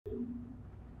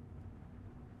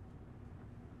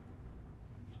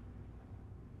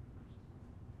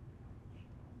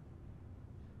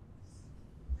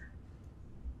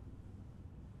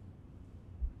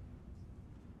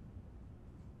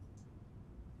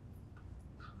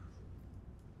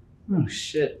Oh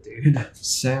shit, dude.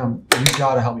 Sam, you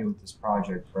gotta help me with this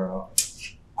project, bro.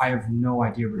 I have no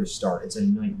idea where to start. It's a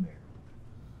nightmare.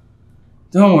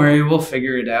 Don't worry, we'll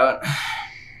figure it out.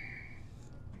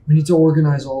 We need to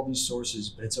organize all these sources,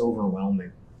 but it's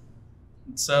overwhelming.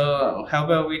 So, how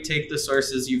about we take the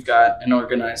sources you've got and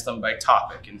organize them by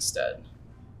topic instead?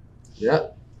 Yeah.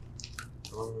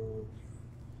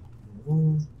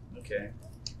 Okay.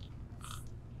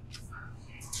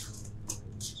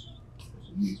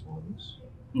 These ones.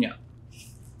 Yeah.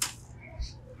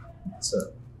 So,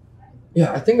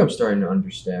 yeah, I think I'm starting to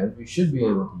understand. We should be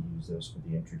able to use those for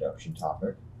the introduction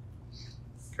topic.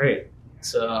 Great.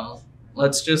 So,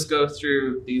 let's just go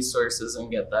through these sources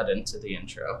and get that into the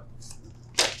intro.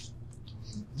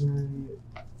 And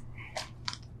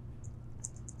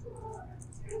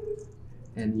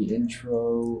the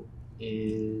intro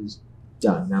is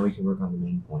done. Now we can work on the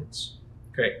main points.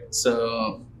 Great.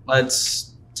 So,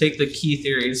 let's take the key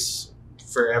theories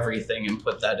for everything and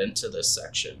put that into this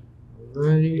section.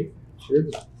 Alright. Sure,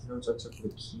 the notes I took for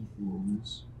the key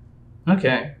theories.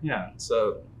 Okay, yeah.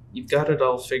 So, you've got it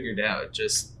all figured out.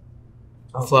 Just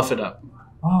fluff it up.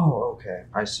 Oh, okay.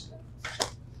 I see.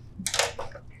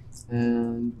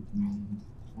 And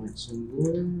points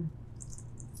in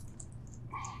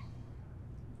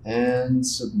there. And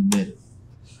submit it.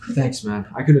 Thanks, man.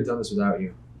 I could have done this without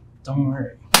you. Don't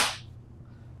worry.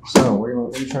 So, what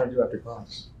are you trying to do after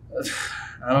class?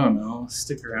 I don't know.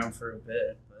 Stick around for a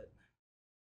bit.